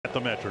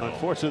the metronome.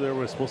 Unfortunately,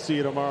 we'll see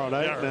you tomorrow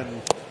night,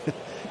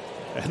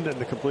 and then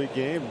the complete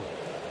game.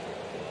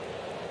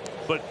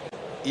 But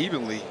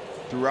evenly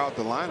throughout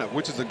the lineup,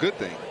 which is a good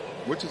thing.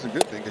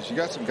 Because you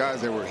got some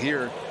guys that were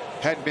here,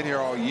 hadn't been here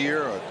all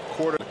year, a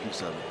quarter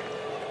piece of it.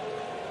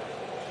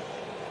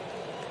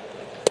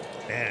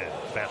 And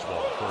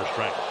fastball for a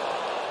strike.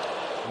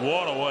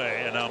 One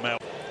away, and now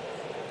Matt.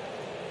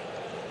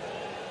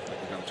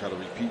 They're going to try to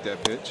repeat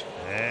that pitch.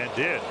 And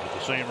did with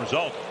the same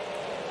result.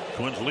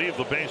 Twins leave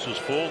the bases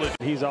full.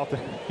 He's out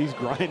there. He's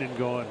grinding,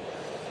 going,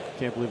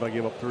 can't believe I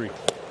gave up 3.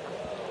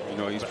 You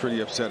know, he's pretty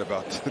upset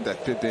about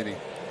that 5th inning.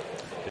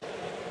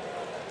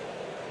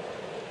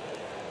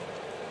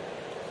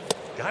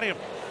 Got him.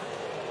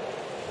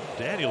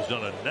 Daniel's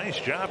done a nice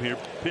job here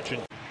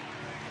pitching.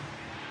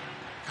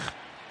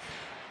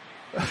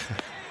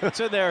 It's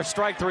in there.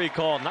 Strike 3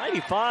 call.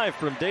 95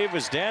 from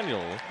Davis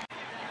Daniel.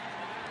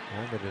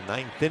 I'm in the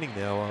 9th inning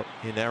now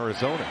in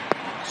Arizona.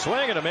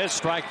 Swing and a miss.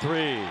 Strike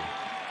 3.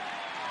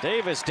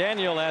 Davis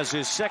Daniel has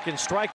his 2nd strike.